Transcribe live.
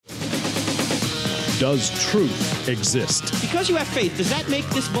Does truth exist? Because you have faith, does that make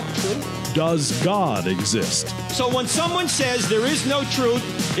this book true? Does God exist? So when someone says there is no truth,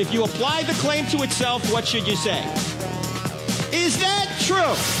 if you apply the claim to itself, what should you say? Is that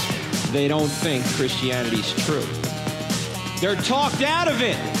true? They don't think Christianity's true. They're talked out of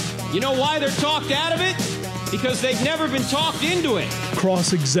it. You know why they're talked out of it? Because they've never been talked into it.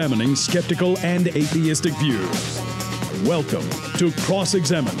 Cross-examining skeptical and atheistic views. Welcome to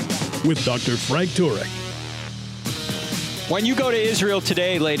Cross-Examine with Dr. Frank Turek. When you go to Israel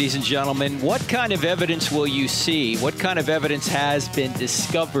today, ladies and gentlemen, what kind of evidence will you see? What kind of evidence has been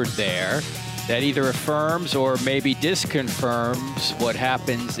discovered there that either affirms or maybe disconfirms what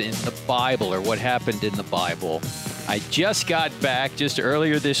happens in the Bible or what happened in the Bible? I just got back just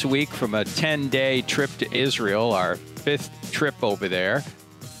earlier this week from a 10-day trip to Israel, our 5th trip over there,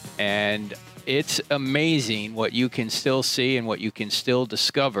 and it's amazing what you can still see and what you can still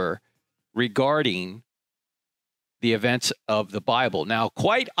discover regarding the events of the Bible. Now,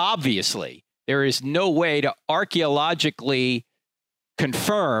 quite obviously, there is no way to archaeologically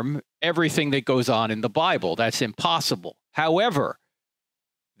confirm everything that goes on in the Bible. That's impossible. However,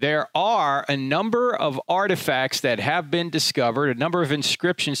 there are a number of artifacts that have been discovered, a number of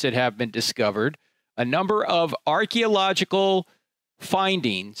inscriptions that have been discovered, a number of archaeological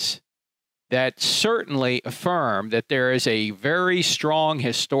findings that certainly affirm that there is a very strong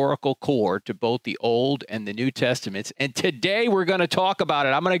historical core to both the Old and the New Testaments. And today we're going to talk about it.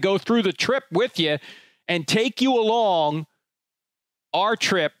 I'm going to go through the trip with you and take you along our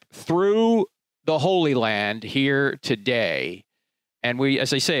trip through the Holy Land here today. And we,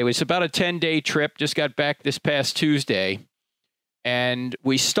 as I say, it was about a 10-day trip, just got back this past Tuesday. And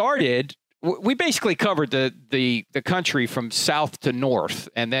we basically covered the country from south to north.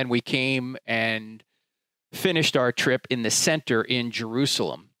 And then we came and finished our trip in the center in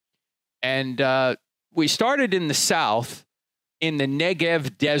Jerusalem. And we started in the south in the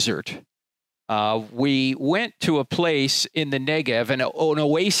Negev desert. We went to a place in the Negev, an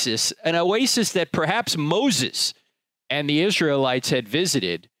oasis that perhaps Moses and the Israelites had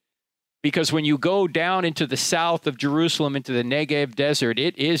visited, because when you go down into the south of Jerusalem, into the Negev desert,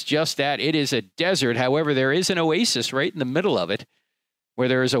 it is just that. It is a desert. However, there is an oasis right in the middle of it where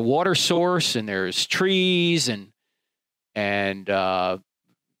there is a water source and there's trees and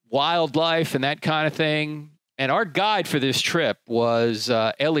wildlife and that kind of thing. And our guide for this trip was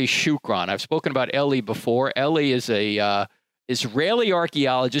Eli Shukron. I've spoken about Eli before. Eli is a Israeli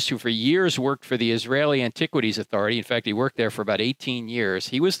archaeologist who for years worked for the Israeli Antiquities Authority. In fact, he worked there for about 18 years.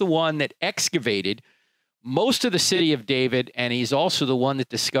 He was the one that excavated most of the city of David, and he's also the one that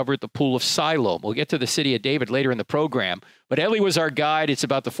discovered the Pool of Siloam. We'll get to the city of David later in the program, but Eli was our guide. It's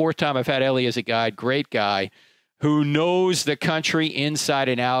about the 4th time I've had Eli as a guide. Great guy who knows the country inside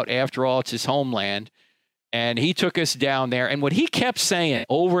and out. After all, it's his homeland. And he took us down there. And what he kept saying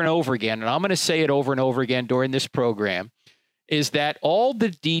over and over again, and I'm going to say it over and over again during this program, is that all the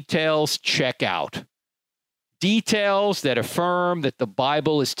details check out. Details that affirm that the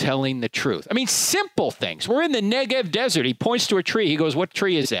Bible is telling the truth. I mean, simple things. We're in the Negev desert. He points to a tree. He goes, "What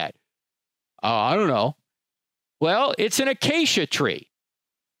tree is that?" "Oh, I don't know." "Well, it's an acacia tree."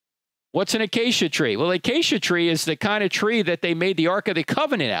 "What's an acacia tree?" "Well, acacia tree is the kind of tree that they made the Ark of the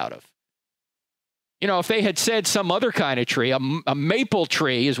Covenant out of. You know, if they had said some other kind of tree, a maple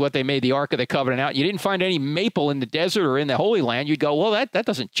tree is what they made the Ark of the Covenant out, you didn't find any maple in the desert or in the Holy Land, you'd go, well, that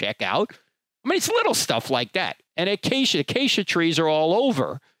doesn't check out. I mean, it's little stuff like that. And acacia trees are all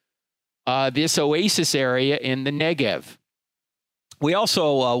over this oasis area in the Negev. We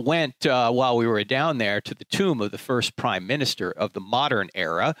also went, while we were down there, to the tomb of the first prime minister of the modern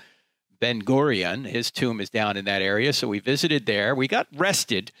era, Ben Gurion. His tomb is down in that area, so we visited there. We got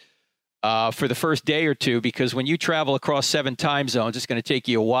rested for the first day or two, because when you travel across 7 time zones, it's going to take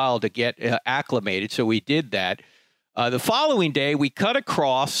you a while to get acclimated. So we did that. The following day, we cut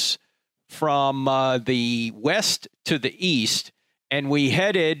across from the west to the east, and we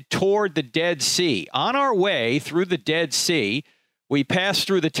headed toward the Dead Sea. On our way through the Dead Sea, we passed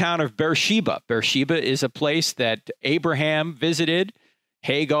through the town of Beersheba. Beersheba is a place that Abraham visited.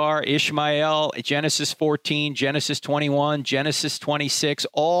 Hagar, Ishmael, Genesis 14, Genesis 21, Genesis 26,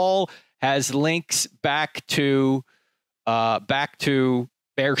 all has links back to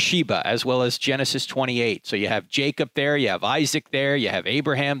Beersheba, as well as Genesis 28. So you have Jacob there, you have Isaac there, you have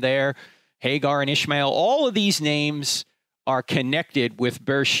Abraham there, Hagar and Ishmael. All of these names are connected with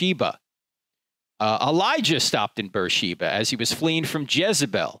Beersheba. Elijah stopped in Beersheba as he was fleeing from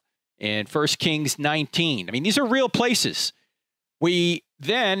Jezebel in 1 Kings 19. I mean, these are real places. We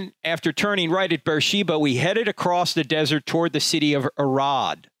then, after turning right at Beersheba, we headed across the desert toward the city of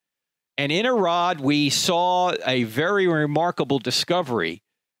Arad. And in Arad, we saw a very remarkable discovery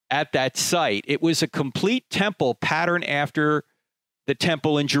at that site. It was a complete temple patterned after the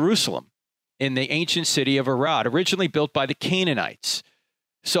temple in Jerusalem, in the ancient city of Arad, originally built by the Canaanites.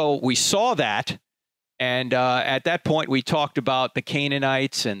 So we saw that, and at that point we talked about the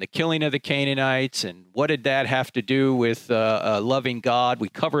Canaanites and the killing of the Canaanites, and what did that have to do with loving God. We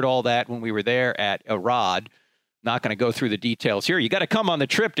covered all that when we were there at Arad. Not going to go through the details here. You got to come on the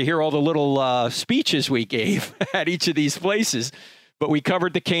trip to hear all the little speeches we gave at each of these places. But we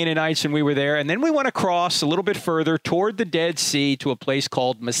covered the Canaanites and we were there. And then we went across a little bit further toward the Dead Sea to a place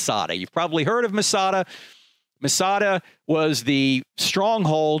called Masada. You've probably heard of Masada. Masada was the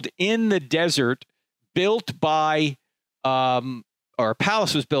stronghold in the desert built by, or a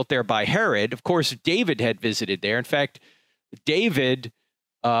palace was built there by Herod. Of course, David had visited there. In fact, David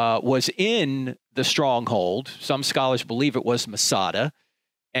was in the stronghold. Some scholars believe it was Masada.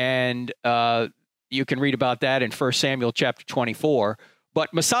 And you can read about that in 1 Samuel chapter 24.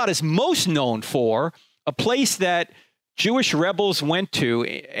 But Masada is most known for a place that Jewish rebels went to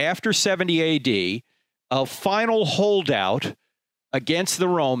after 70 AD, a final holdout against the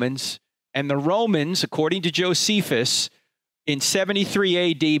Romans. And the Romans, according to Josephus, in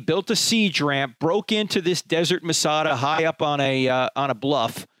 73 AD, built a siege ramp, broke into this desert Masada high up on a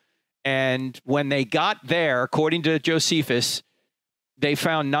bluff. And when they got there, according to Josephus, they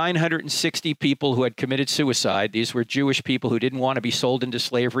found 960 people who had committed suicide. These were Jewish people who didn't want to be sold into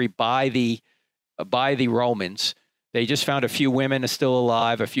slavery by the Romans. They just found a few women still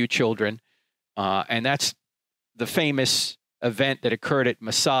alive, a few children. And that's the famous event that occurred at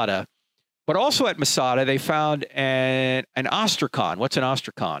Masada. But also at Masada, they found an ostrakon. What's an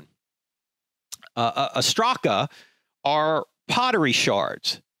ostrakon? Ostraka are pottery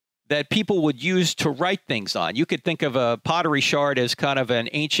shards that people would use to write things on. You could think of a pottery shard as kind of an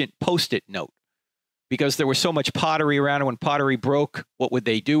ancient Post-it note, because there was so much pottery around, and when pottery broke, what would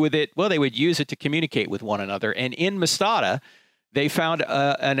they do with it? Well, they would use it to communicate with one another. And in Masada, they found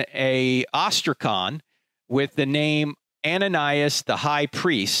an ostrakon with the name Ananias the high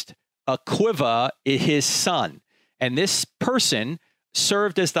priest, Akiva his son. And this person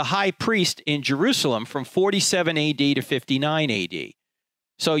served as the high priest in Jerusalem from 47 AD to 59 AD.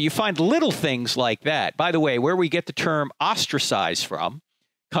 So you find little things like that. By the way, where we get the term ostracize from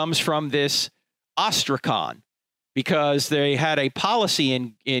comes from this ostrakon, because they had a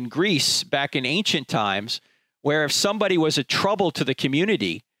policy in Greece back in ancient times where if somebody was a trouble to the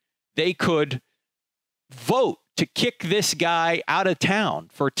community, they could vote to kick this guy out of town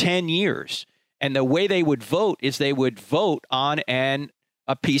for 10 years. And the way they would vote is they would vote on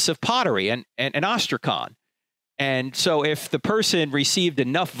a piece of pottery, an ostrakon. And so if the person received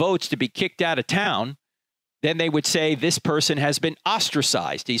enough votes to be kicked out of town, then they would say this person has been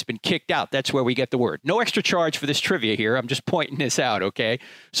ostracized. He's been kicked out. That's where we get the word. No extra charge for this trivia here. I'm just pointing this out, okay?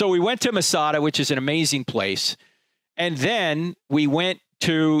 So we went to Masada, which is an amazing place. And then we went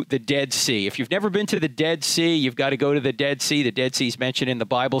to the Dead Sea. If you've never been to the Dead Sea, you've got to go to the Dead Sea. The Dead Sea is mentioned in the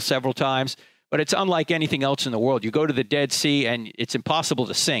Bible several times, but it's unlike anything else in the world. You go to the Dead Sea and it's impossible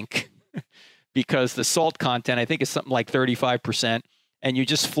to sink because the salt content, I think, is something like 35%, and you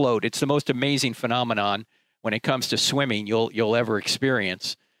just float. It's the most amazing phenomenon when it comes to swimming you'll ever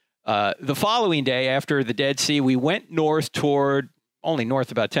experience. The following day, after the Dead Sea, we went north only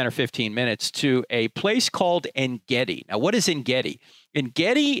north about 10 or 15 minutes, to a place called En-Gedi. Now, what is En-Gedi?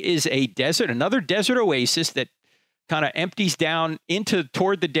 En-Gedi is a desert, another desert oasis that kind of empties down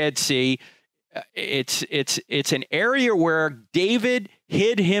toward the Dead Sea. It's an area where David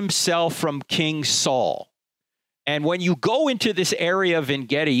hid himself from King Saul. And when you go into this area of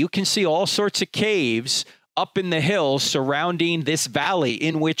En-Gedi, you can see all sorts of caves up in the hills surrounding this valley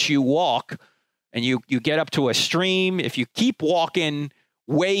in which you walk. And you get up to a stream. If you keep walking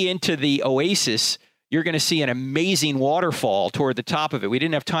way into the oasis, you're going to see an amazing waterfall toward the top of it. We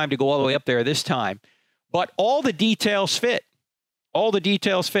didn't have time to go all the way up there this time. But all the details fit. All the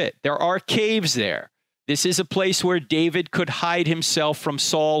details fit. There are caves there. This is a place where David could hide himself from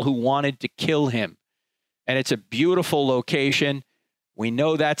Saul, who wanted to kill him. And it's a beautiful location. We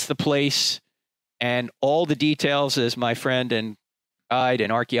know that's the place. And all the details, as my friend and guide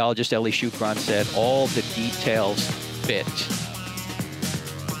and archaeologist Eli Shukron said, all the details fit.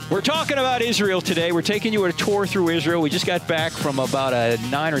 We're talking about Israel today. We're taking you on a tour through Israel. We just got back from about a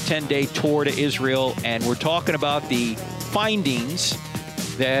 9 or 10 day tour to Israel, and we're talking about the findings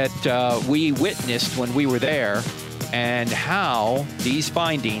that we witnessed when we were there and how these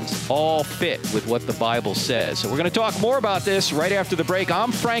findings all fit with what the Bible says. So we're going to talk more about this right after the break.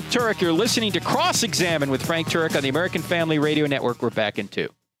 I'm Frank Turek. You're listening to Cross Examine with Frank Turek on the American Family Radio Network. We're back in 2.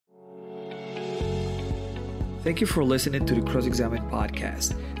 Thank you for listening to the Cross Examine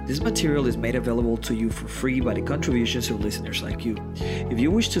podcast. This material is made available to you for free by the contributions of listeners like you. If you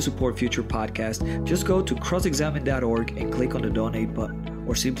wish to support future podcasts, just go to crossexamine.org and click on the donate button,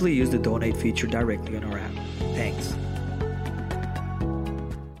 or simply use the donate feature directly on our app. Thanks.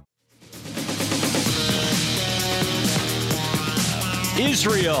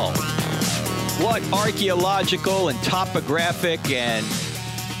 Israel. What archaeological and topographic and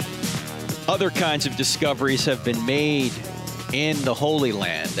other kinds of discoveries have been made in the Holy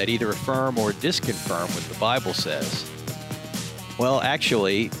Land that either affirm or disconfirm what the Bible says? Well,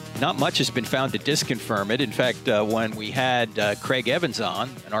 actually, not much has been found to disconfirm it. In fact, when we had Craig Evans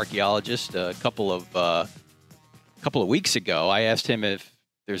on, an archaeologist, a couple of weeks ago, I asked him if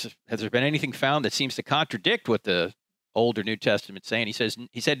has there been anything found that seems to contradict what the Old or New Testament saying.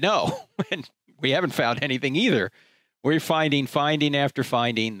 He said no, and we haven't found anything either. We're finding after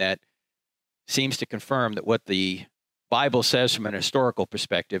finding that seems to confirm that what the Bible says from an historical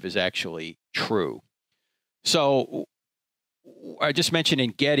perspective is actually true. So I just mentioned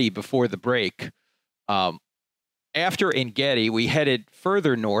En-Gedi before the break. After En-Gedi, we headed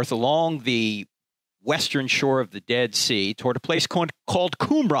further north along the western shore of the Dead Sea toward a place called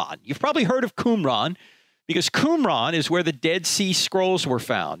Qumran. You've probably heard of Qumran because Qumran is where the Dead Sea Scrolls were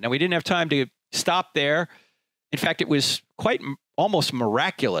found. Now, we didn't have time to stop there. In fact, it was almost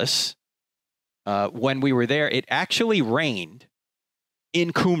miraculous. When we were there, it actually rained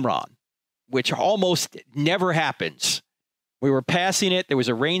in Qumran, which almost never happens. We were passing it. There was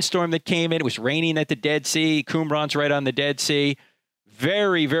a rainstorm that came in. It was raining at the Dead Sea. Qumran's right on the Dead Sea.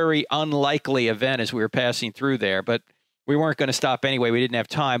 Very, very unlikely event as we were passing through there, but we weren't going to stop anyway. We didn't have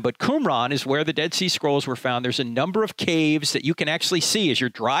time. But Qumran is where the Dead Sea Scrolls were found. There's a number of caves that you can actually see as you're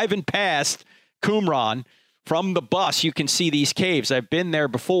driving past Qumran from the bus. You can see these caves. I've been there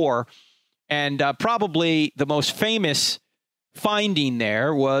before. And probably the most famous finding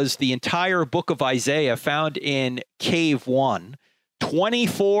there was the entire book of Isaiah found in Cave 1,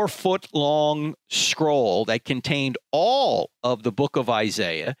 24-foot-long scroll that contained all of the book of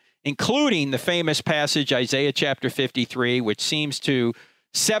Isaiah, including the famous passage, Isaiah chapter 53, which seems to,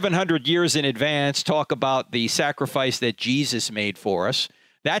 700 years in advance, talk about the sacrifice that Jesus made for us.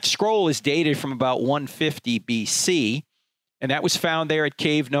 That scroll is dated from about 150 BC, and that was found there at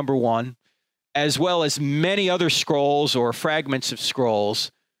cave number 1. As well as many other scrolls or fragments of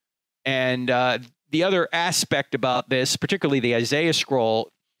scrolls. And the other aspect about this, particularly the Isaiah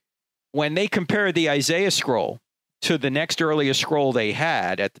scroll, when they compared the Isaiah scroll to the next earliest scroll they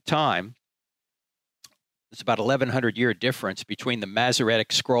had at the time, it's about 1,100-year difference between the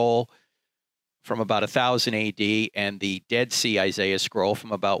Masoretic scroll from about 1000 AD and the Dead Sea Isaiah scroll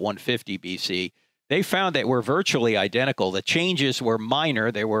from about 150 BC. They found that were virtually identical. The changes were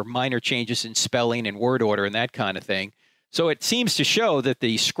minor. There were minor changes in spelling and word order and that kind of thing. So it seems to show that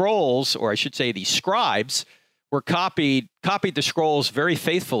the scrolls, or I should say the scribes, were copied the scrolls very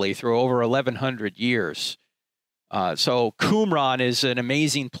faithfully through over 1,100 years. So Qumran is an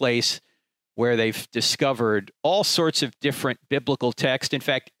amazing place where they've discovered all sorts of different biblical texts. In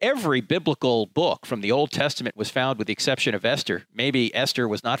fact, every biblical book from the Old Testament was found with the exception of Esther. Maybe Esther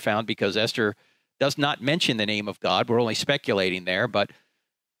was not found because Esther does not mention the name of God. We're only speculating there, but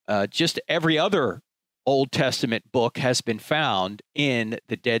just every other Old Testament book has been found in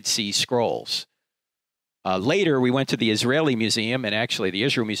the Dead Sea Scrolls. Later, we went to the Israeli Museum and actually the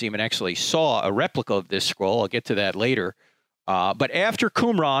Israel Museum and actually saw a replica of this scroll. I'll get to that later. But after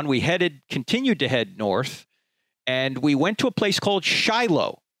Qumran, we continued to head north, and we went to a place called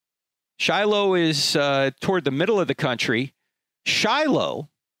Shiloh. Shiloh is toward the middle of the country. Shiloh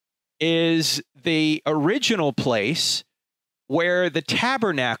is the original place where the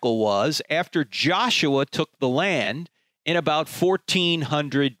tabernacle was after Joshua took the land in about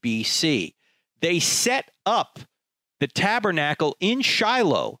 1400 BC. They set up the tabernacle in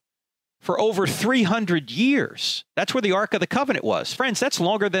Shiloh for over 300 years. That's where the Ark of the Covenant was. Friends, that's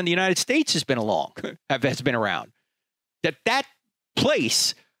longer than the United States has been around. That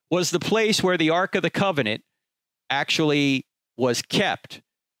place was the place where the Ark of the Covenant actually was kept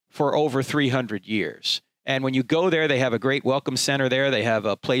for over 300 years. And when you go there, they have a great welcome center there. They have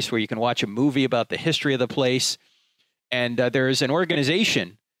a place where you can watch a movie about the history of the place. And there's an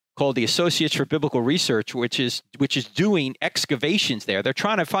organization called the Associates for Biblical Research, which is doing excavations there. They're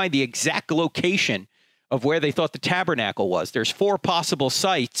trying to find the exact location of where they thought the tabernacle was. There's 4 possible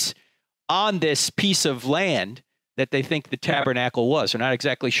sites on this piece of land that they think the tabernacle was. They're not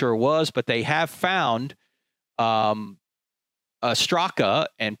exactly sure it was, but they have found strata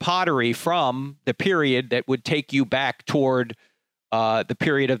and pottery from the period that would take you back toward the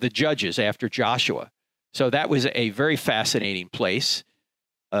period of the Judges after Joshua. So that was a very fascinating place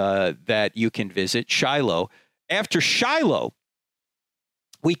that you can visit, Shiloh. After Shiloh,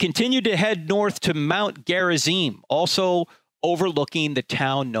 we continued to head north to Mount Gerizim, also overlooking the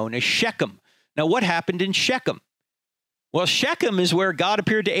town known as Shechem. Now, what happened in Shechem? Well, Shechem is where God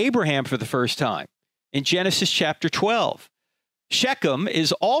appeared to Abraham for the first time in Genesis chapter 12. Shechem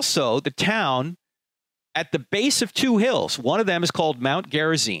is also the town at the base of two hills. One of them is called Mount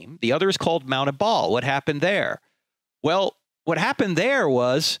Gerizim. The other is called Mount Ebal. What happened there? Well, what happened there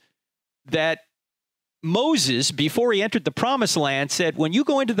was that Moses, before he entered the promised land, said, when you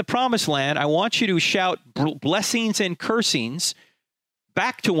go into the promised land, I want you to shout blessings and cursings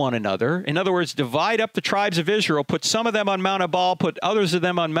back to one another. In other words, divide up the tribes of Israel, put some of them on Mount Ebal, put others of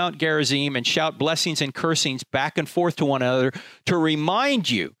them on Mount Gerizim, and shout blessings and cursings back and forth to one another to remind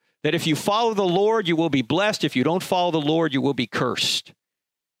you that if you follow the Lord, you will be blessed. If you don't follow the Lord, you will be cursed.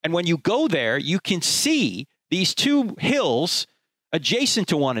 And when you go there, you can see these two hills adjacent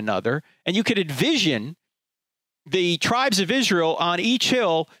to one another, and you could envision the tribes of Israel on each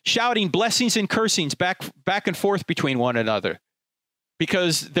hill shouting blessings and cursings back and forth between one another,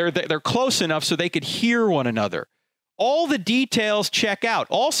 because they're close enough so they could hear one another. All the details check out.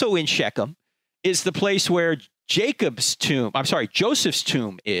 Also in Shechem is the place where Joseph's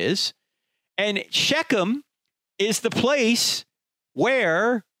tomb is. And Shechem is the place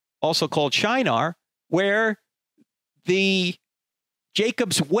where, also called Shinar, where the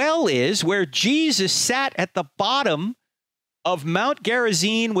Jacob's well is, where Jesus sat at the bottom of Mount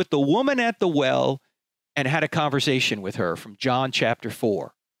Gerizim with the woman at the well and had a conversation with her, from John chapter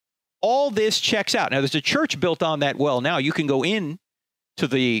 4. All this checks out. Now, there's a church built on that well now. You can go in to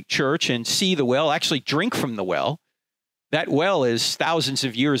the church and see the well, actually drink from the well. That well is thousands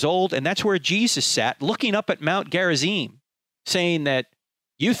of years old, and that's where Jesus sat, looking up at Mount Gerizim, saying that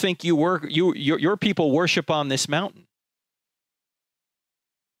you think your people worship on this mountain.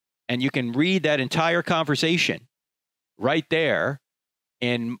 And you can read that entire conversation right there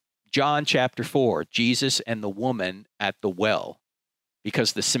in John chapter 4, Jesus and the woman at the well,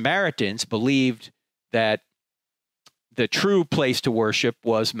 because the Samaritans believed that the true place to worship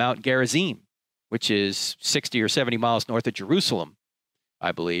was Mount Gerizim, which is 60 or 70 miles north of Jerusalem,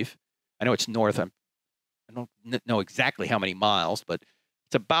 I believe. I know it's north. I don't know exactly how many miles, but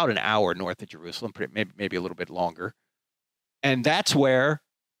it's about an hour north of Jerusalem, maybe a little bit longer. And that's where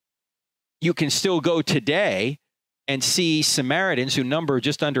you can still go today and see Samaritans, who number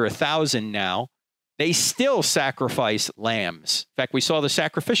just under 1,000 now. They still sacrifice lambs. In fact, we saw the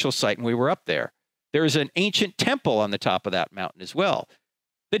sacrificial site when we were up there. There's an ancient temple on the top of that mountain as well.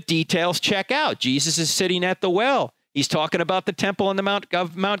 The details check out. Jesus is sitting at the well. He's talking about the temple on the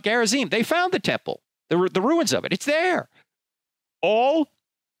Mount Gerizim. They found the temple, the ruins of it. It's there. All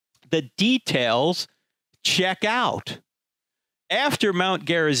the details check out. After Mount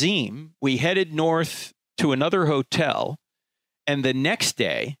Gerizim, we headed north to another hotel, and the next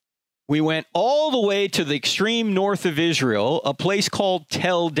day, we went all the way to the extreme north of Israel, a place called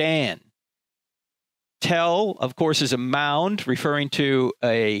Tel Dan. Tel, of course, is a mound referring to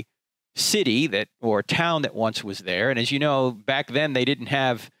a city or a town that once was there. And as you know, back then, they didn't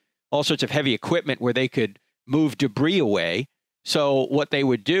have all sorts of heavy equipment where they could move debris away. So what they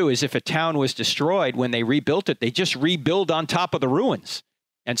would do is, if a town was destroyed, when they rebuilt it, they just rebuild on top of the ruins.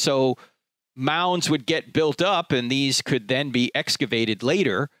 And so mounds would get built up, and these could then be excavated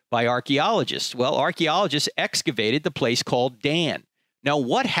later by archaeologists. Well, archaeologists excavated the place called Dan. Now,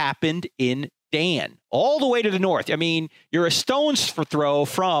 what happened in Dan? All the way to the north. I mean, you're a stone's throw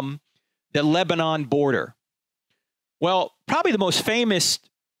from the Lebanon border. Well, probably the most famous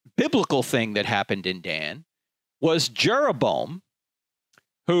biblical thing that happened in Dan was Jeroboam,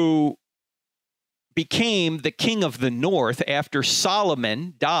 who became the king of the north after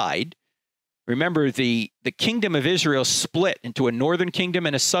Solomon died. Remember, the kingdom of Israel split into a northern kingdom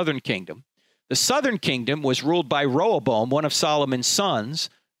and a southern kingdom. The southern kingdom was ruled by Rehoboam, one of Solomon's sons.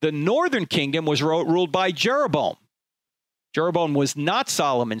 The northern kingdom was ruled by Jeroboam. Jeroboam was not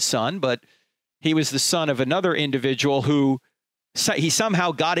Solomon's son, but he was the son of another individual who he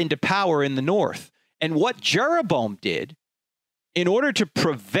somehow got into power in the north. And what Jeroboam did, in order to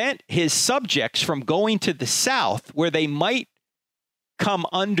prevent his subjects from going to the south, where they might come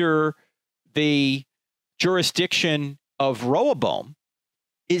under the jurisdiction of Rehoboam,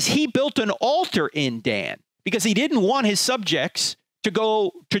 is he built an altar in Dan, because he didn't want his subjects to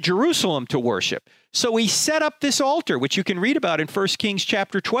go to Jerusalem to worship. So he set up this altar, which you can read about in 1 Kings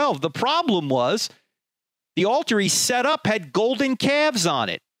chapter 12. The problem was the altar he set up had golden calves on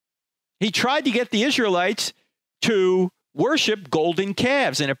it. He tried to get the Israelites to worship golden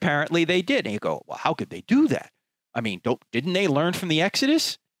calves, and apparently they did. And you go, well, how could they do that? I mean, didn't they learn from the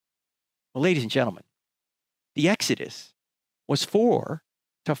Exodus? Well, ladies and gentlemen, the Exodus was 400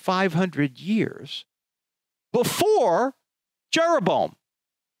 to 500 years before Jeroboam.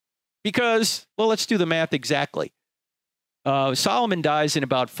 Because, well, let's do the math exactly. Solomon dies in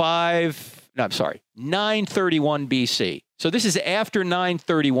about 931 BC. So this is after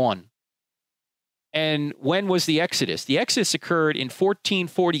 931. And when was the Exodus? The Exodus occurred in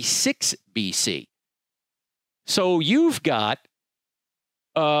 1446 BC. So you've got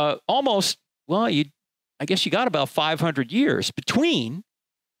almost, well, I guess you got about 500 years between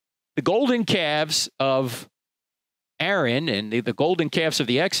the golden calves of Aaron and the golden calves of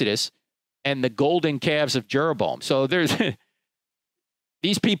the Exodus and the golden calves of Jeroboam. So there's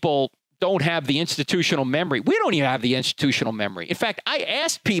these people don't have the institutional memory. We don't even have the institutional memory. In fact, I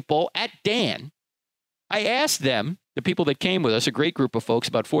asked people at Dan, I asked them, the people that came with us, a great group of folks,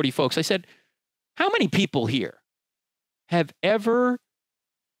 about 40 folks, I said, how many people here have ever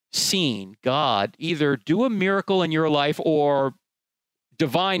seen God either do a miracle in your life or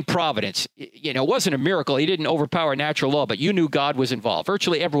divine providence? You know, it wasn't a miracle. He didn't overpower natural law, but you knew God was involved.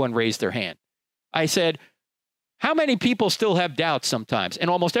 Virtually everyone raised their hand. I said, how many people still have doubts sometimes? And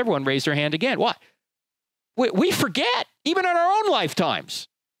almost everyone raised their hand again. Why? We forget, even in our own lifetimes.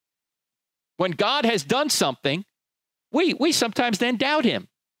 When God has done something, we sometimes then doubt him.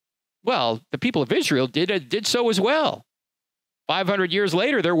 Well, the people of Israel did so as well. 500 years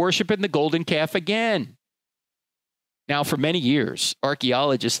later, they're worshiping the golden calf again. Now, for many years,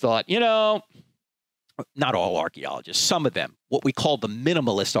 archaeologists thought, you know, not all archaeologists, some of them, what we call the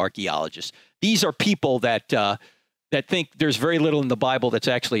minimalist archaeologists. These are people that think there's very little in the Bible that's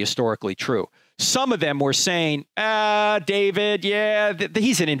actually historically true. Some of them were saying, David, yeah,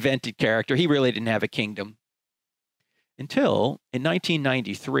 he's an invented character. He really didn't have a kingdom. Until in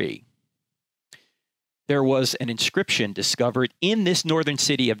 1993, there was an inscription discovered in this northern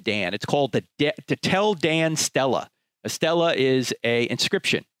city of Dan. It's called the Tel Dan Stela. A stela is an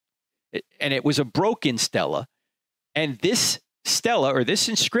inscription, and it was a broken stela. And this stela, or this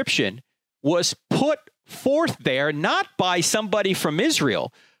inscription, was put forth there not by somebody from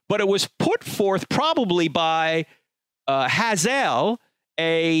Israel, but it was put forth probably by Hazael,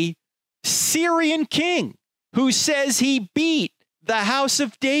 a Syrian king, who says he beat the house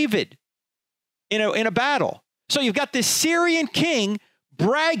of David in a battle. So you've got this Syrian king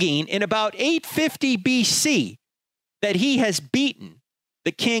bragging in about 850 BC that he has beaten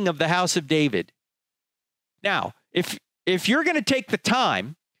the king of the house of David. Now, if you're going to take the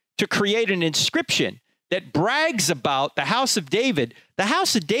time to create an inscription that brags about the house of David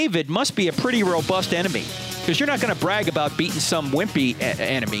must be a pretty robust enemy, because you're not going to brag about beating some wimpy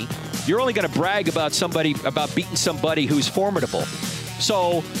enemy. You're only going to brag about beating somebody who's formidable.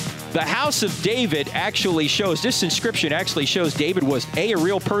 So the house of David actually shows, this inscription actually shows David was A, a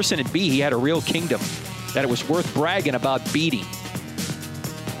real person, and B, he had a real kingdom that it was worth bragging about beating.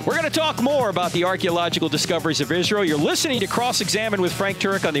 We're going to talk more about the archaeological discoveries of Israel. You're listening to Cross-Examine with Frank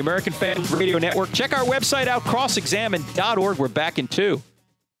Turek on the American Family Radio Network. Check our website out, crossexamine.org. We're back in 2.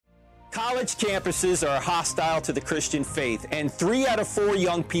 College campuses are hostile to the Christian faith, and 3 out of 4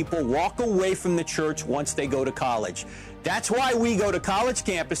 young people walk away from the church once they go to college. That's why we go to college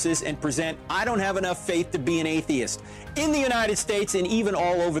campuses and present I Don't Have Enough Faith to Be an Atheist in the United States and even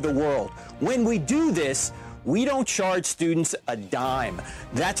all over the world. When we do this, we don't charge students a dime.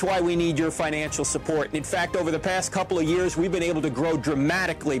 That's why we need your financial support. And in fact, over the past couple of years, we've been able to grow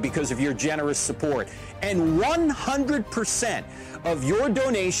dramatically because of your generous support. And 100% of your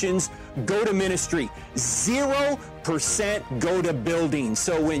donations go to ministry. 0% go to building.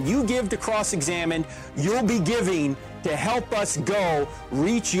 So when you give to Cross-Examine, you'll be giving to help us go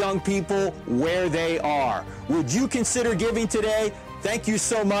reach young people where they are. Would you consider giving today? Thank you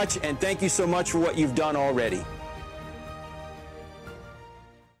so much, and thank you so much for what you've done already.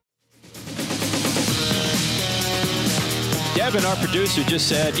 Devin, our producer, just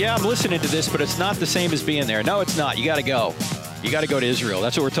said, yeah, I'm listening to this, but it's not the same as being there. No, it's not. You got to go. You got to go to Israel.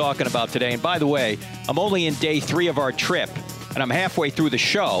 That's what we're talking about today. And by the way, I'm only in day 3 of our trip, and I'm halfway through the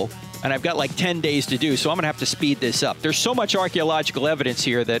show, and I've got like 10 days to do, so I'm going to have to speed this up. There's so much archaeological evidence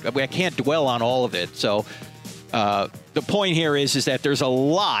here that I can't dwell on all of it. So the point here is that there's a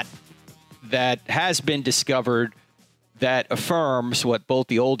lot that has been discovered that affirms what both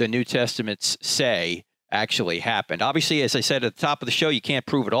the Old and New Testaments say actually happened. Obviously, as I said at the top of the show, you can't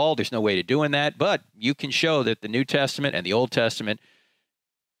prove it all. There's no way to doing that, but you can show that the New Testament and the Old Testament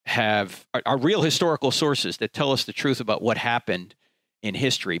are real historical sources that tell us the truth about what happened in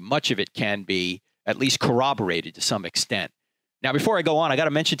history. Much of it can be at least corroborated to some extent. Now, before I go on, I got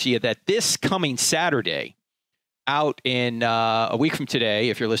to mention to you that this coming Saturday, out in a week from today,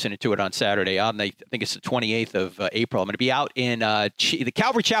 if you're listening to it on Saturday, I think it's the 28th of April, I'm going to be out in the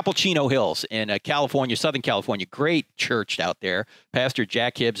Calvary Chapel, Chino Hills in California, Southern California. Great church out there. Pastor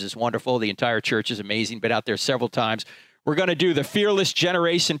Jack Hibbs is wonderful. The entire church is amazing. Been out there several times. We're going to do the Fearless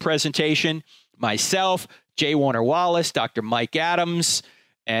Generation presentation. Myself, Jay Warner Wallace, Dr. Mike Adams,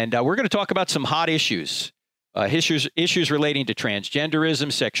 and we're going to talk about some hot issues. Issues relating to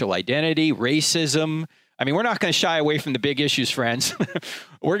transgenderism, sexual identity, racism. I mean, we're not going to shy away from the big issues, friends.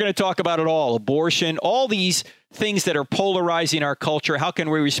 We're going to talk about it all. Abortion, all these things that are polarizing our culture. How can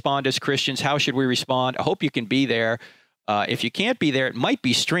we respond as Christians? How should we respond? I hope you can be there. If you can't be there, it might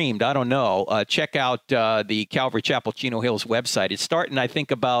be streamed. I don't know. Check out the Calvary Chapel Chino Hills website. It's starting, I think,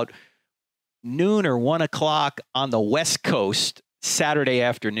 about noon or 1 o'clock on the West Coast, Saturday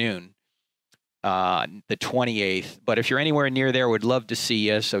afternoon. The 28th. But if you're anywhere near there, would love to see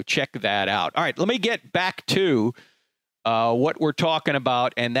you. So check that out. All right, let me get back to what we're talking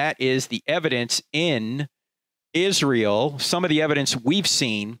about, and that is the evidence in Israel, some of the evidence we've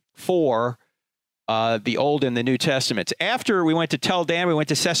seen for the Old and the New Testaments. After we went to Tel Dan, we went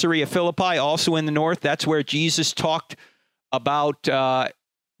to Caesarea Philippi, also in the north. That's where Jesus talked about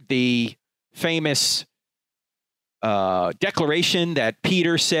the famous declaration that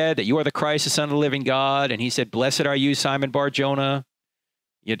Peter said, that you are the Christ, the Son of the living God. And he said, blessed are you, Simon Bar-Jonah.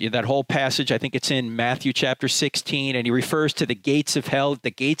 That whole passage, I think it's in Matthew chapter 16. And he refers to the gates of hell.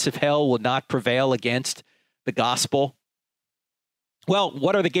 The gates of hell will not prevail against the gospel. Well,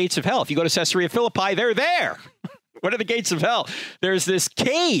 what are the gates of hell? If you go to Caesarea Philippi, they're there. What are the gates of hell? There's this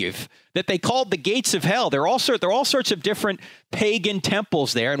cave that they called the gates of hell. There are all sorts of different pagan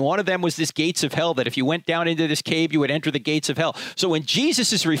temples there, and one of them was this gates of hell, that if you went down into this cave, you would enter the gates of hell. So when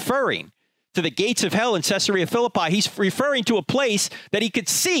Jesus is referring to the gates of hell in Caesarea Philippi, he's referring to a place that he could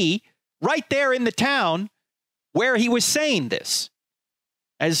see right there in the town where he was saying this.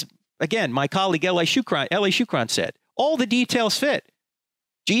 As, again, my colleague L.A. Shukran said, all the details fit.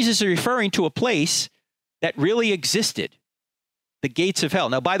 Jesus is referring to a place that really existed, the gates of hell.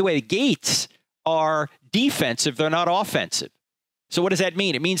 Now, by the way, the gates are defensive. They're not offensive. So what does that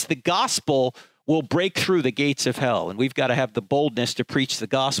mean? It means the gospel will break through the gates of hell, and we've got to have the boldness to preach the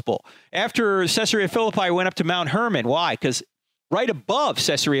gospel. After Caesarea Philippi, we went up to Mount Hermon. Why? Because right above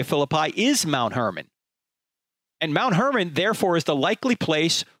Caesarea Philippi is Mount Hermon. And Mount Hermon, therefore, is the likely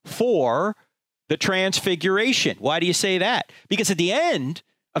place for the transfiguration. Why do you say that? Because at the end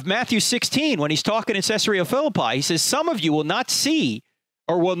of Matthew 16, when he's talking in Caesarea Philippi, he says, some of you will not see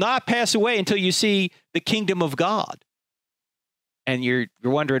or will not pass away until you see the kingdom of God. And you're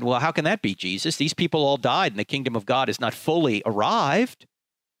wondering, well, how can that be, Jesus? These people all died and the kingdom of God is not fully arrived.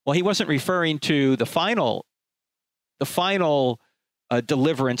 Well, he wasn't referring to the final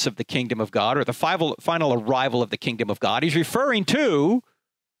deliverance of the kingdom of God, or the final arrival of the kingdom of God. He's referring to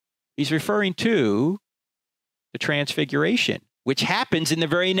the transfiguration, which happens in the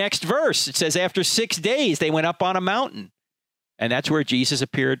very next verse. It says, after 6 days, they went up on a mountain. And that's where Jesus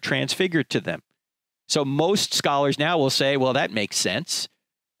appeared transfigured to them. So most scholars now will say, well, that makes sense,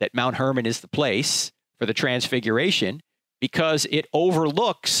 that Mount Hermon is the place for the transfiguration because it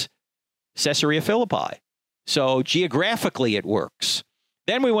overlooks Caesarea Philippi. So geographically, it works.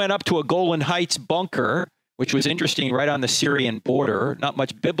 Then we went up to a Golan Heights bunker, which was interesting, right on the Syrian border. Not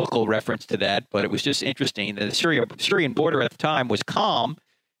much biblical reference to that, but it was just interesting. The Syrian border at the time was calm,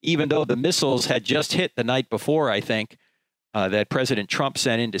 even though the missiles had just hit the night before, I think, that President Trump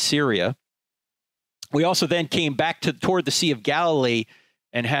sent into Syria. We also then came back toward the Sea of Galilee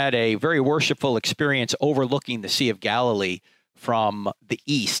and had a very worshipful experience overlooking the Sea of Galilee from the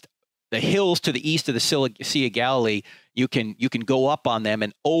east. The hills to the east of the Sea of Galilee, you can go up on them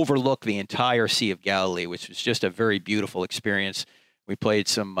and overlook the entire Sea of Galilee, which was just a very beautiful experience. We played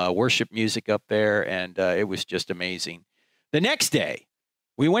some worship music up there, and it was just amazing. The next day,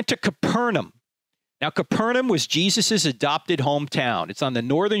 we went to Capernaum. Now, Capernaum was Jesus' adopted hometown. It's on the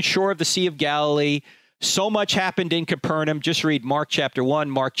northern shore of the Sea of Galilee. So much happened in Capernaum. Just read Mark chapter 1,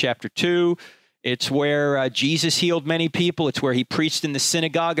 Mark chapter 2. It's where Jesus healed many people. It's where he preached in the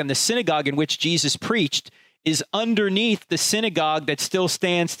synagogue. And the synagogue in which Jesus preached is underneath the synagogue that still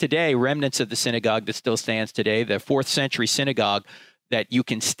stands today, remnants of the synagogue that still stands today, the 4th century synagogue that you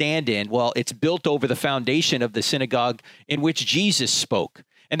can stand in. Well, it's built over the foundation of the synagogue in which Jesus spoke.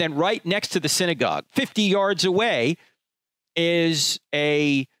 And then right next to the synagogue, 50 yards away, is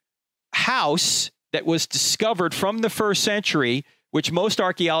a house that was discovered from the 1st century, which most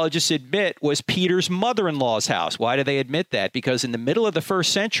archaeologists admit was Peter's mother-in-law's house. Why do they admit that? Because in the middle of the 1st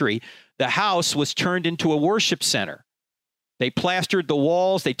century, the house was turned into a worship center. They plastered the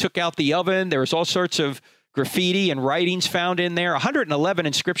walls. They took out the oven. There was all sorts of graffiti and writings found in there. 111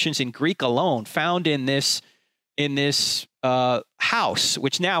 inscriptions in Greek alone found in this house,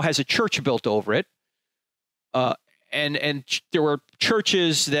 which now has a church built over it. And there were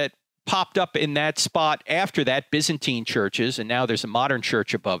churches that popped up in that spot after that, Byzantine churches, and now there's a modern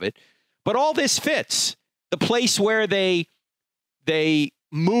church above it. But all this fits. The place where they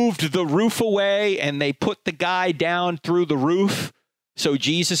moved the roof away and they put the guy down through the roof so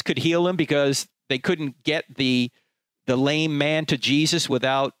Jesus could heal him, because they couldn't get the lame man to Jesus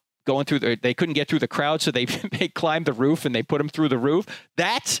without going through they couldn't get through the crowd, so they climbed the roof and they put him through the roof.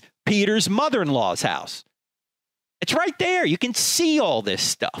 That's Peter's mother-in-law's house. It's right there. You can see all this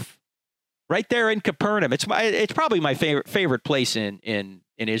stuff right there in Capernaum. It's probably my favorite place in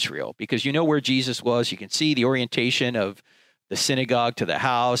Israel, because you know where Jesus was. You can see the orientation of the synagogue to the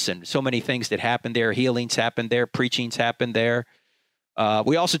house, and so many things that happened there. Healings happened there. Preachings happened there.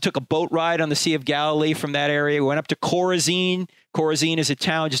 We also took a boat ride on the Sea of Galilee from that area. We went up to Chorazin. Chorazin is a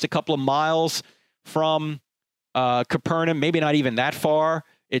town just a couple of miles from Capernaum, maybe not even that far.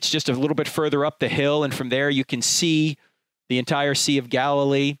 It's just a little bit further up the hill, and from there you can see the entire Sea of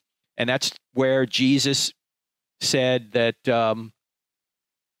Galilee, and that's where Jesus said that,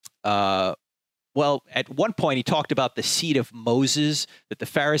 well, at one point he talked about the seat of Moses, that the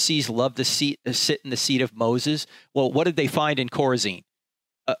Pharisees loved to sit in the seat of Moses. Well, what did they find in Chorazin?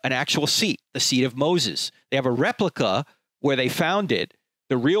 An actual seat, the seat of Moses. They have a replica where they found it.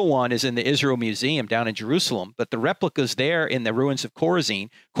 The real one is in the Israel Museum down in Jerusalem, but the replica's there in the ruins of Chorazin.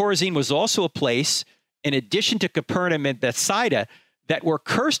 Chorazin was also a place, in addition to Capernaum and Bethsaida, that were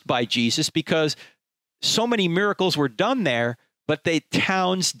cursed by Jesus because so many miracles were done there, but the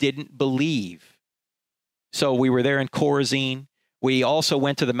towns didn't believe. So we were there in Chorazin. We also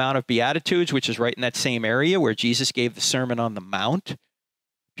went to the Mount of Beatitudes, which is right in that same area where Jesus gave the Sermon on the Mount.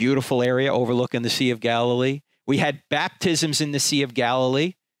 Beautiful area overlooking the Sea of Galilee. We had baptisms in the Sea of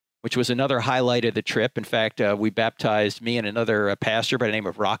Galilee, which was another highlight of the trip. In fact, we baptized, me and another pastor by the name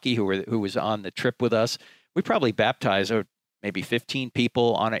of Rocky, who was on the trip with us. We probably baptized maybe 15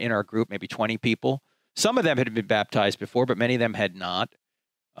 people in our group, maybe 20 people. Some of them had been baptized before, but many of them had not.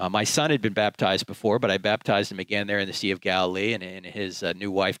 My son had been baptized before, but I baptized him again there in the Sea of Galilee, and his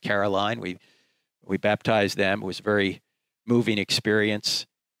new wife, Caroline. We baptized them. It was a very moving experience.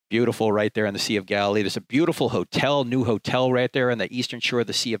 Beautiful right there on the Sea of Galilee. There's a beautiful hotel, new hotel right there on the eastern shore of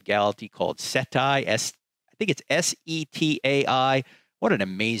the Sea of Galilee called Setai. I think it's Setai. What an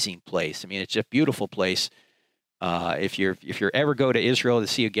amazing place. I mean, it's a beautiful place. If you're ever go to Israel, the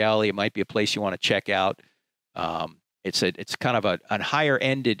Sea of Galilee, it might be a place you want to check out. It's kind of a higher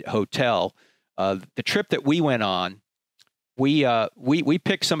ended hotel. The trip that we went on, we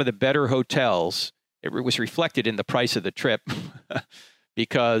picked some of the better hotels. It was reflected in the price of the trip.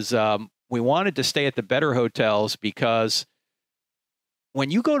 Because we wanted to stay at the better hotels, because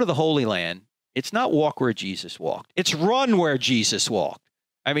when you go to the Holy Land, it's not walk where Jesus walked. It's run where Jesus walked.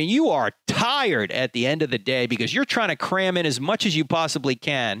 I mean, you are tired at the end of the day because you're trying to cram in as much as you possibly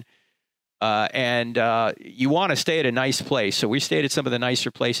can, and you want to stay at a nice place. So we stayed at some of the nicer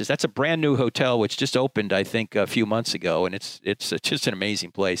places. That's a brand new hotel which just opened, I think, a few months ago, and it's just an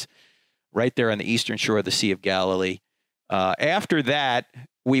amazing place right there on the eastern shore of the Sea of Galilee. After that,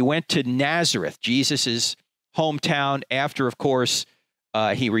 we went to Nazareth, Jesus' hometown, after, of course,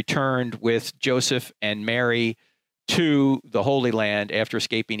 he returned with Joseph and Mary to the Holy Land after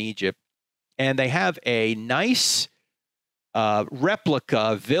escaping Egypt. And they have a nice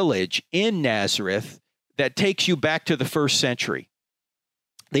replica village in Nazareth that takes you back to the first century.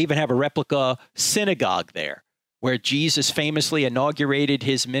 They even have a replica synagogue there, where Jesus famously inaugurated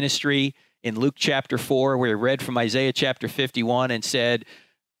his ministry in Luke chapter 4, where he read from Isaiah chapter 51 and said,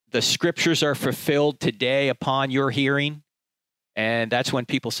 "The scriptures are fulfilled today upon your hearing." And that's when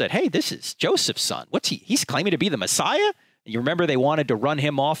people said, "Hey, this is Joseph's son. What's he? He's claiming to be the Messiah?" And you remember they wanted to run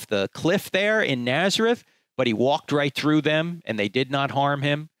him off the cliff there in Nazareth, but he walked right through them and they did not harm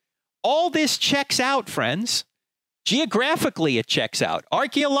him. All this checks out, friends. Geographically, it checks out.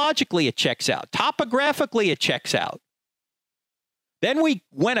 Archaeologically, it checks out. Topographically, it checks out. Then we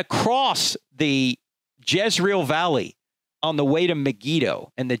went across the Jezreel Valley on the way to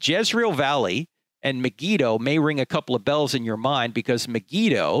Megiddo. And the Jezreel Valley and Megiddo may ring a couple of bells in your mind, because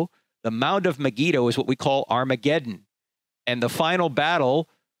Megiddo, the Mount of Megiddo, is what we call Armageddon. And the final battle,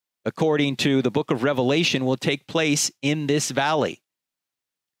 according to the book of Revelation, will take place in this valley.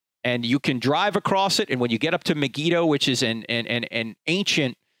 And you can drive across it. And when you get up to Megiddo, which is an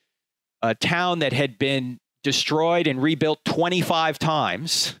ancient town that had been destroyed and rebuilt 25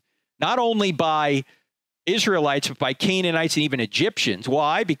 times, not only by Israelites, but by Canaanites and even Egyptians.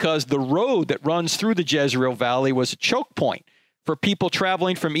 Why? Because the road that runs through the Jezreel Valley was a choke point for people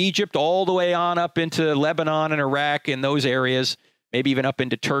traveling from Egypt all the way on up into Lebanon and Iraq and those areas, maybe even up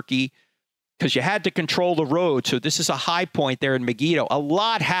into Turkey, because you had to control the road. So this is a high point there in Megiddo. A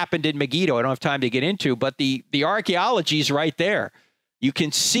lot happened in Megiddo. I don't have time to get into, but the archaeology is right there. You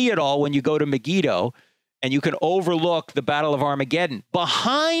can see it all when you go to Megiddo, and you can overlook the Battle of Armageddon.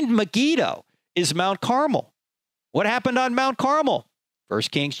 Behind Megiddo is Mount Carmel. What happened on Mount Carmel? 1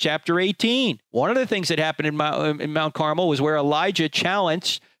 Kings chapter 18. One of the things that happened in Mount Carmel was where Elijah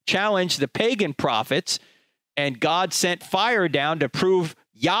challenged the pagan prophets, and God sent fire down to prove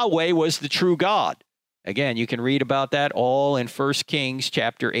Yahweh was the true God. Again, you can read about that all in 1 Kings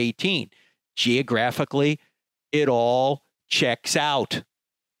chapter 18. Geographically, it all checks out.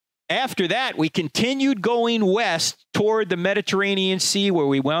 After that, we continued going west toward the Mediterranean Sea, where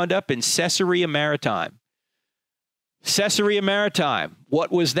we wound up in Caesarea Maritime. Caesarea Maritime,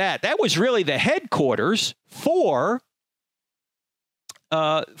 what was that? That was really the headquarters for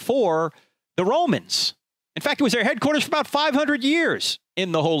the Romans. In fact, it was their headquarters for about 500 years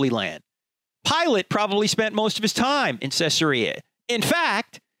in the Holy Land. Pilate probably spent most of his time in Caesarea. In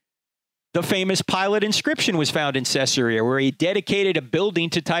fact, the famous Pilate inscription was found in Caesarea, where he dedicated a building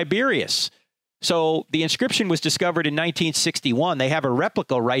to Tiberius. So the inscription was discovered in 1961. They have a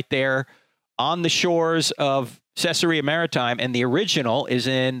replica right there on the shores of Caesarea Maritime, and the original is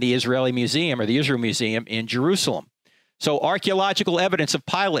in the Israeli Museum, or the Israel Museum in Jerusalem. So archaeological evidence of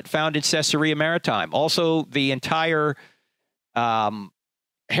Pilate found in Caesarea Maritime. Also, the entire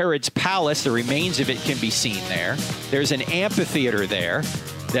Herod's palace, the remains of it can be seen there. There's an amphitheater there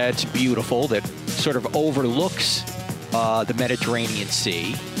that's beautiful, that sort of overlooks the Mediterranean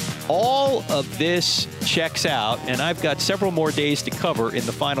Sea. All of this checks out, and I've got several more days to cover in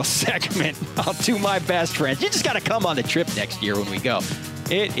the final segment. I'll do my best, friends. You just got to come on the trip next year when we go.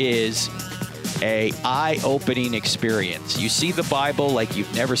 It is an eye-opening experience. You see the Bible like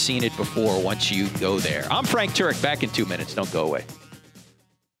you've never seen it before once you go there. I'm Frank Turek. Back in 2 minutes. Don't go away.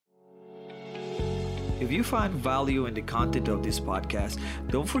 If you find value in the content of this podcast,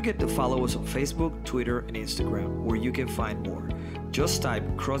 don't forget to follow us on Facebook, Twitter, and Instagram, where you can find more. Just type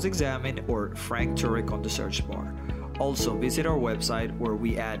Cross-Examine or Frank Turek on the search bar. Also, visit our website, where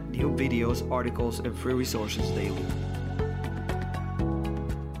we add new videos, articles, and free resources daily.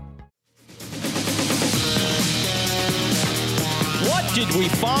 What did we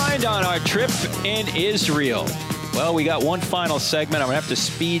find on our trip in Israel? Well, we got one final segment I'm going to have to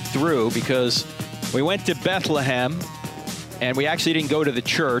speed through, because we went to Bethlehem, and we actually didn't go to the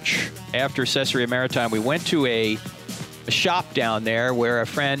church after Caesarea Maritime. We went to a shop down there where a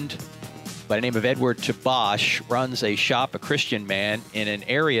friend by the name of Edward Tabash runs a shop, a Christian man, in an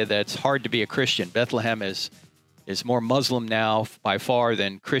area that's hard to be a Christian. Bethlehem is more Muslim now by far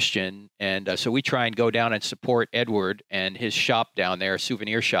than Christian, and so we try and go down and support Edward and his shop down there, a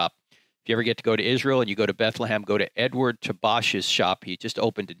souvenir shop. If you ever get to go to Israel and you go to Bethlehem, go to Edward Tabash's shop. He just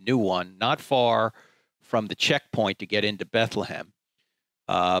opened a new one not far from the checkpoint to get into Bethlehem.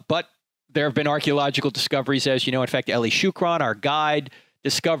 But there have been archaeological discoveries, as you know. In fact, Eli Shukran, our guide,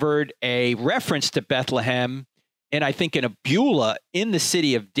 discovered a reference to Bethlehem, and I think in a Beulah in the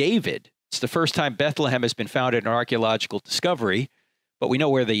city of David. It's the first time Bethlehem has been found in an archaeological discovery, but we know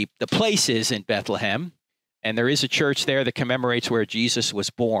where the place is in Bethlehem, and there is a church there that commemorates where Jesus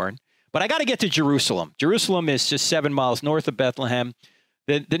was born. But I got to get to Jerusalem. Jerusalem is just 7 miles north of Bethlehem.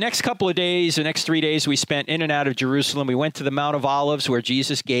 The next couple of days, the next 3 days, we spent in and out of Jerusalem. We went to the Mount of Olives, where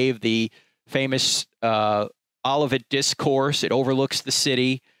Jesus gave the famous Olivet Discourse. It overlooks the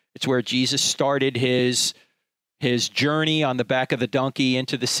city. It's where Jesus started his journey on the back of the donkey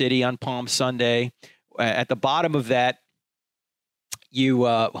into the city on Palm Sunday. At the bottom of that, we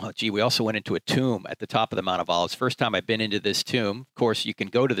also went into a tomb at the top of the Mount of Olives. First time I've been into this tomb. Of course, you can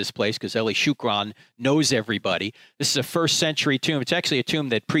go to this place because Eli Shukran knows everybody. This is a first century tomb. It's actually a tomb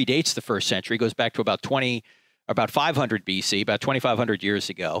that predates the first century. It goes back to about 500 BC, about 2,500 years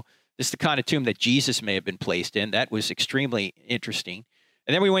ago. This is the kind of tomb that Jesus may have been placed in. That was extremely interesting.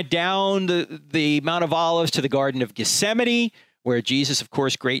 And then we went down the Mount of Olives to the Garden of Gethsemane, where Jesus, of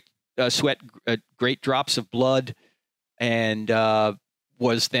course, sweat great drops of blood, and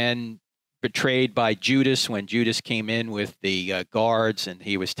was then betrayed by Judas when Judas came in with the guards, and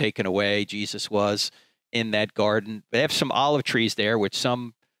he was taken away. Jesus was in that garden. They have some olive trees there, which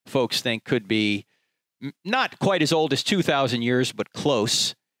some folks think could be not quite as old as 2,000 years, but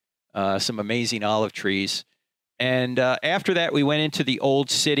close. Some amazing olive trees. And after that, we went into the Old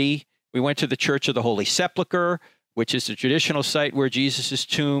City. We went to the Church of the Holy Sepulchre, which is the traditional site where Jesus'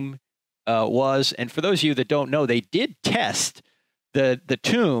 tomb was, and for those of you that don't know, they did test the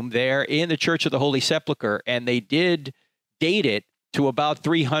tomb there in the Church of the Holy Sepulchre, and they did date it to about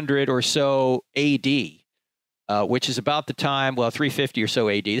 300 or so A.D., which is about the time, 350 or so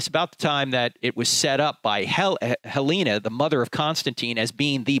A.D. It's about the time that it was set up by Helena, the mother of Constantine, as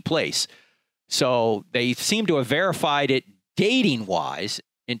being the place. So they seem to have verified it dating-wise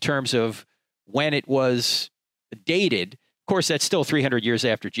in terms of when it was dated. Of course, that's still 300 years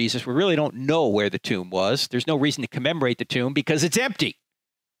after Jesus. We really don't know where the tomb was. There's no reason to commemorate the tomb because it's empty.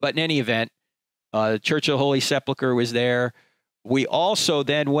 But in any event, the Church of the Holy Sepulchre was there. We also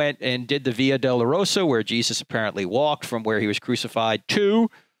then went and did the Via Dolorosa, where Jesus apparently walked from where he was crucified to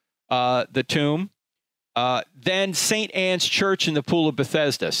the tomb. Then St. Anne's Church in the Pool of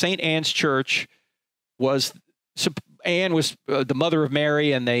Bethesda. St. Anne's Church Anne was the mother of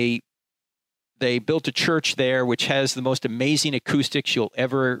Mary, and they built a church there which has the most amazing acoustics you'll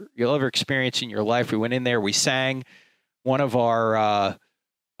ever experience in your life. We went in there, we sang. One of our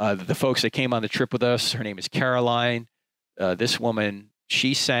the folks that came on the trip with us, her name is Caroline. This woman,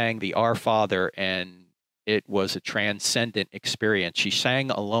 she sang the Our Father, and it was a transcendent experience. She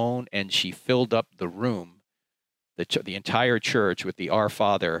sang alone, and she filled up the room, the entire church, with the Our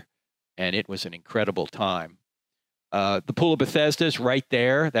Father, and it was an incredible time. The Pool of Bethesda is right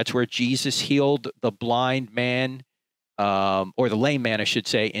there. That's where Jesus healed the blind man, or the lame man, I should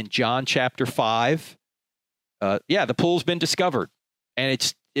say, in John chapter 5. The pool's been discovered, and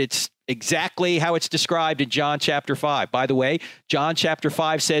it's exactly how it's described in John chapter 5. By the way, John chapter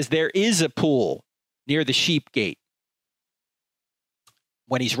 5 says there is a pool near the sheep gate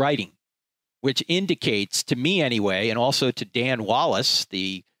when he's writing, which indicates, to me anyway, and also to Dan Wallace,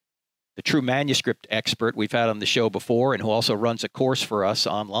 the true manuscript expert we've had on the show before and who also runs a course for us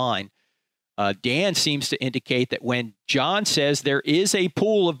online, Dan seems to indicate that when John says there is a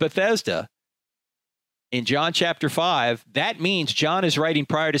pool of Bethesda in John chapter 5, that means John is writing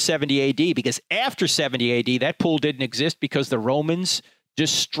prior to 70 AD, because after 70 AD, that pool didn't exist because the Romans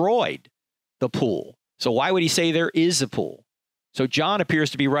destroyed the pool. So why would he say there is a pool? So John appears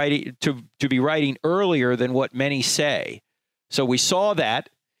to be writing to be writing earlier than what many say. So we saw that.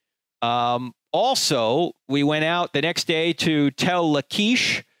 Also, we went out the next day to Tel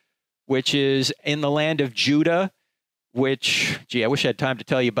Lachish, which is in the land of Judah, which, I wish I had time to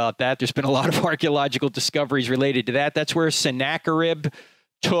tell you about that. There's been a lot of archaeological discoveries related to that. That's where Sennacherib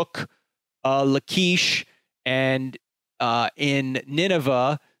took Lachish, and in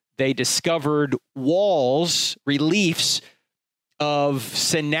Nineveh, they discovered walls, reliefs of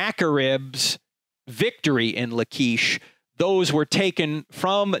Sennacherib's victory in Lachish. Those were taken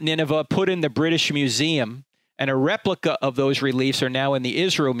from Nineveh, put in the British Museum, and a replica of those reliefs are now in the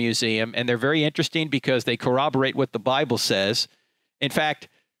Israel Museum, and they're very interesting because they corroborate what the Bible says. In fact,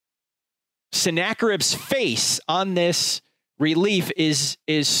 Sennacherib's face on this relief is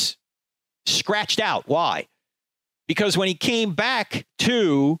scratched out. Why? Because when he came back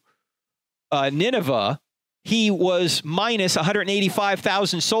to Nineveh, he was minus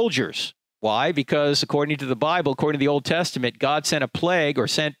 185,000 soldiers. Why? Because according to the Bible, according to the Old Testament, God sent a plague, or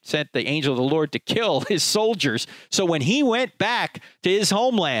sent the angel of the Lord to kill his soldiers. So when he went back to his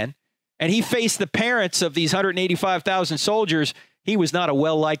homeland and he faced the parents of these 185,000 soldiers, he was not a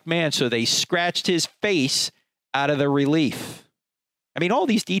well-liked man. So they scratched his face out of the relief. I mean, all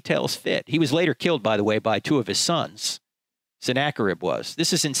these details fit. He was later killed, by the way, by two of his sons. Sennacherib was.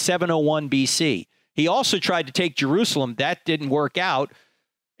 This is in 701 BC. He also tried to take Jerusalem. That didn't work out.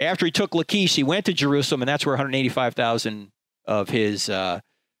 After he took Lachish, he went to Jerusalem, and that's where 185,000 of his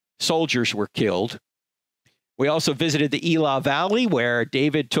soldiers were killed. We also visited the Elah Valley, where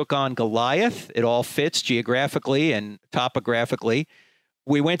David took on Goliath. It all fits geographically and topographically.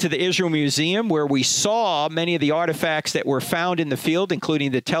 We went to the Israel Museum, where we saw many of the artifacts that were found in the field,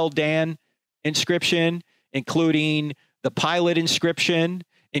 including the Tel Dan inscription, including the Pilate inscription,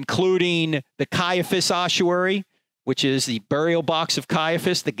 including the Caiaphas ossuary, which is the burial box of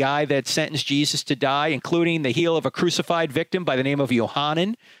Caiaphas, the guy that sentenced Jesus to die, including the heel of a crucified victim by the name of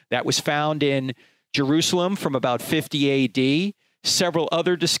Yohanan. That was found in Jerusalem from about 50 AD. Several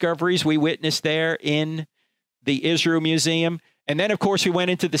other discoveries we witnessed there in the Israel Museum. And then, of course, we went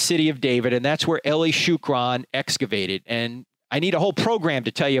into the city of David, and that's where Eli Shukron excavated. And I need a whole program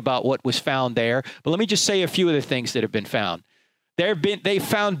to tell you about what was found there. But let me just say a few of the things that have been found. They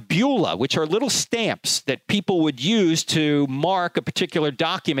found bulla, which are little stamps that people would use to mark a particular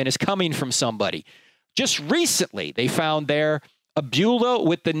document as coming from somebody. Just recently, they found there a bulla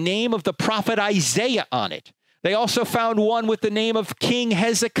with the name of the prophet Isaiah on it. They also found one with the name of King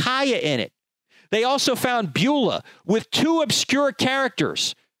Hezekiah in it. They also found bulla with two obscure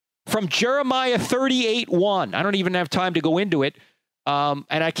characters, from Jeremiah 38:1. I don't even have time to go into it, and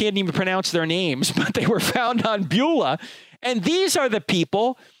I can't even pronounce their names, but they were found on Beulah. And these are the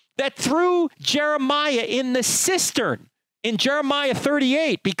people that threw Jeremiah in the cistern in Jeremiah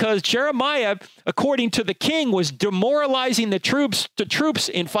 38, because Jeremiah, according to the king, was demoralizing the troops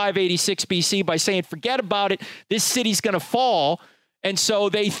in 586 BC by saying, forget about it, this city's going to fall. And so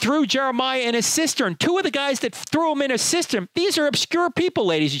they threw Jeremiah in a cistern. Two of the guys that threw him in a cistern, these are obscure people,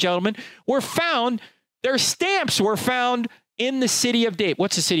 ladies and gentlemen, were found, their stamps were found in the city of David.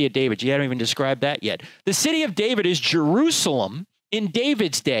 What's the city of David? You haven't even described that yet. The city of David is Jerusalem in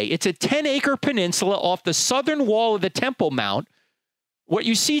David's day. It's a 10-acre peninsula off the southern wall of the Temple Mount. What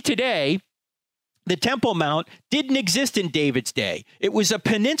you see today, the Temple Mount, didn't exist in David's day. It was a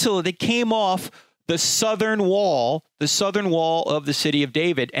peninsula that came off the southern wall of the city of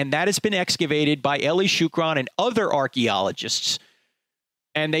David, and that has been excavated by Eli Shukron and other archaeologists.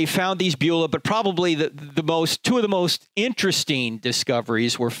 And they found these Beulah, but probably two of the most interesting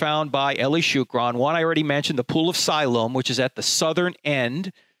discoveries were found by Eli Shukron. One I already mentioned, the Pool of Siloam, which is at the southern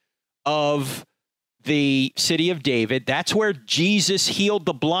end of the city of David. That's where Jesus healed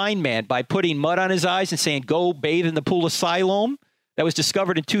the blind man by putting mud on his eyes and saying, go bathe in the Pool of Siloam. That was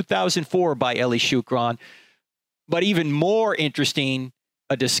discovered in 2004 by Eli Shukron. But even more interesting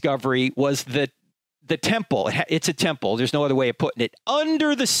a discovery was the temple. It's a temple. There's no other way of putting it.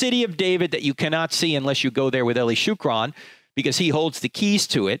 Under the city of David that you cannot see unless you go there with Eli Shukron, because he holds the keys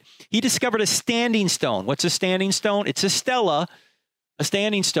to it. He discovered a standing stone. What's a standing stone? It's a stela, a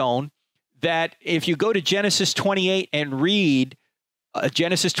standing stone that if you go to Genesis 28 and read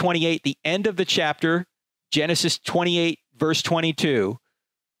Genesis 28, the end of the chapter, Genesis 28, verse 22,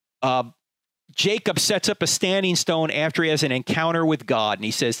 Jacob sets up a standing stone after he has an encounter with God, and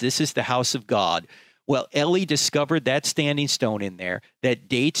he says, this is the house of God. Well, Eli discovered that standing stone in there that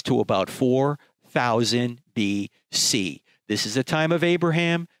dates to about 4,000 BC. This is the time of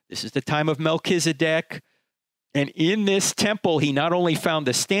Abraham. This is the time of Melchizedek. And in this temple, he not only found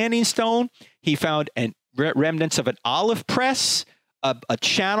the standing stone, he found remnants of an olive press, a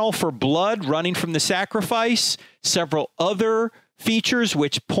channel for blood running from the sacrifice, several other features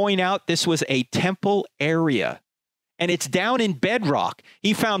which point out this was a temple area. And it's down in bedrock.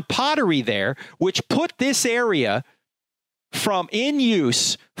 He found pottery there, which put this area in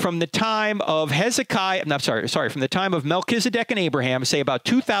use from the time of from the time of Melchizedek and Abraham, say about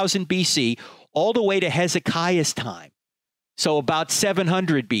 2000 BC, all the way to Hezekiah's time. So about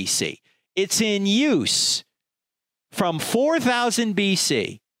 700 BC. It's in use from 4000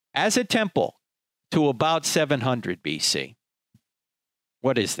 BC as a temple to about 700 BC.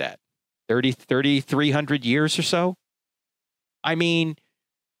 What is that? 300 years or so? I mean,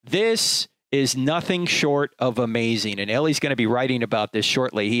 this is nothing short of amazing. And Eli's going to be writing about this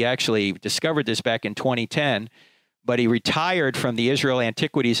shortly. He actually discovered this back in 2010, but he retired from the Israel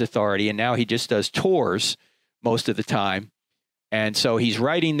Antiquities Authority, and now he just does tours most of the time. And so he's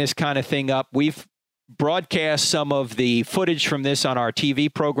writing this kind of thing up. We've broadcast some of the footage from this on our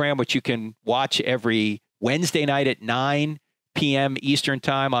TV program, which you can watch every Wednesday night at 9 p.m. Eastern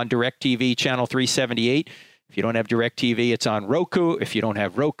Time on DirecTV channel 378. If you don't have DirecTV, it's on Roku. If you don't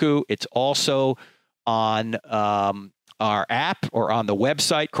have Roku, it's also on our app or on the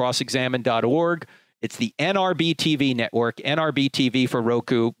website, crossexamine.org. It's the NRB TV network, NRB TV for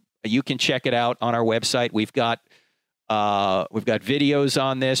Roku. You can check it out on our website. We've got videos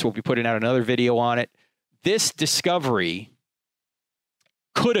on this. We'll be putting out another video on it. This discovery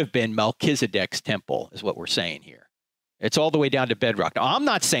could have been Melchizedek's temple, is what we're saying here. It's all the way down to bedrock. Now, I'm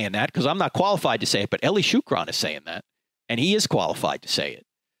not saying that because I'm not qualified to say it, but Eli Shukron is saying that, and he is qualified to say it.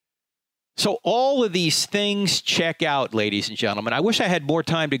 So all of these things check out, ladies and gentlemen. I wish I had more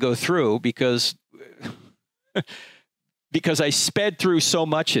time to go through because I sped through so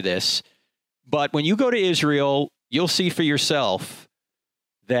much of this. But when you go to Israel, you'll see for yourself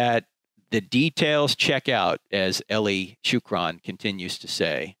that the details check out, as Eli Shukron continues to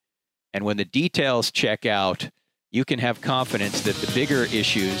say. And when the details check out, you can have confidence that the bigger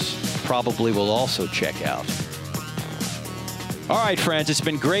issues probably will also check out. All right, friends, it's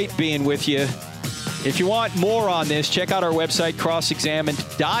been great being with you. If you want more on this, check out our website,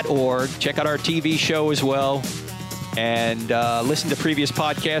 crossexamined.org. Check out our TV show as well. And listen to previous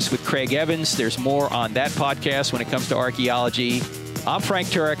podcasts with Craig Evans. There's more on that podcast when it comes to archaeology. I'm Frank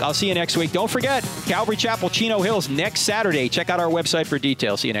Turek. I'll see you next week. Don't forget, Calvary Chapel, Chino Hills, next Saturday. Check out our website for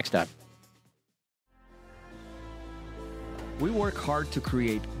details. See you next time. We work hard to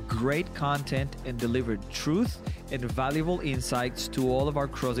create great content and deliver truth and valuable insights to all of our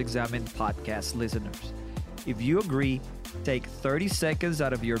Cross-Examined podcast listeners. If you agree, Take 30 seconds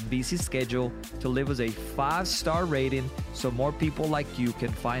out of your busy schedule to leave us a 5-star rating so more people like you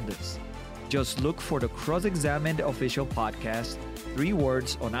can find us. Just look for the Cross-Examined Official Podcast, 3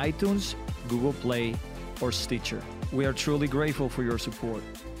 words, on iTunes, Google Play, or Stitcher. We are truly grateful for your support.